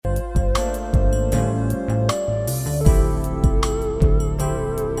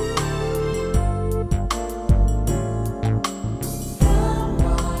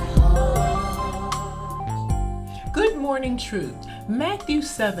in truth. Matthew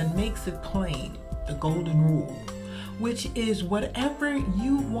 7 makes it plain, the golden rule, which is whatever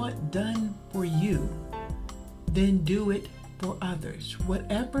you want done for you, then do it for others.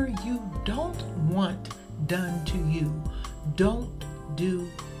 Whatever you don't want done to you, don't do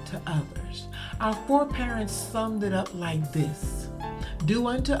to others. Our foreparents summed it up like this: do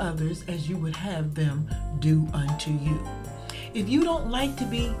unto others as you would have them do unto you. If you don't like to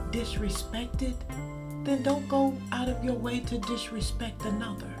be disrespected, then don't go out of your way to disrespect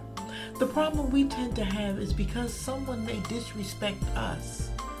another. The problem we tend to have is because someone may disrespect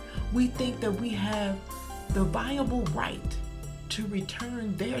us, we think that we have the viable right to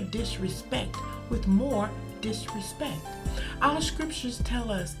return their disrespect with more disrespect. Our scriptures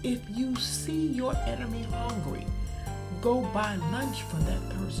tell us if you see your enemy hungry, go buy lunch for that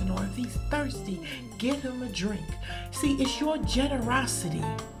person, or if he's thirsty, get him a drink. See, it's your generosity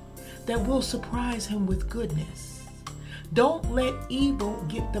that will surprise him with goodness. Don't let evil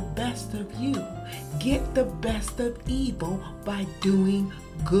get the best of you. Get the best of evil by doing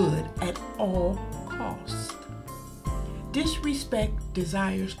good at all costs. Disrespect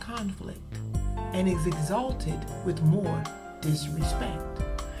desires conflict and is exalted with more disrespect.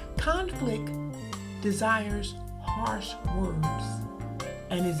 Conflict desires harsh words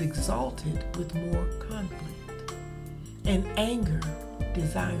and is exalted with more conflict. And anger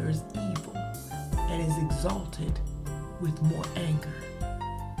desires evil and is exalted with more anger.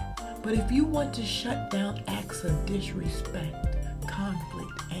 But if you want to shut down acts of disrespect,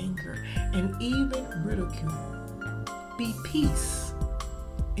 conflict, anger, and even ridicule, be peace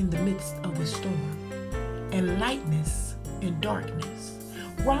in the midst of a storm and lightness in darkness.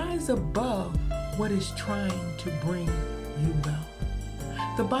 Rise above what is trying to bring you low.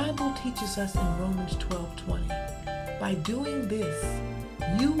 The Bible teaches us in Romans 12:20, by doing this,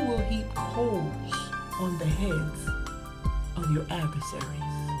 you will heap coals on the heads of your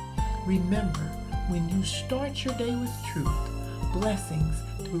adversaries. Remember, when you start your day with truth, blessings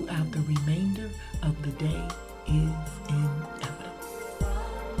throughout the remainder of the day is in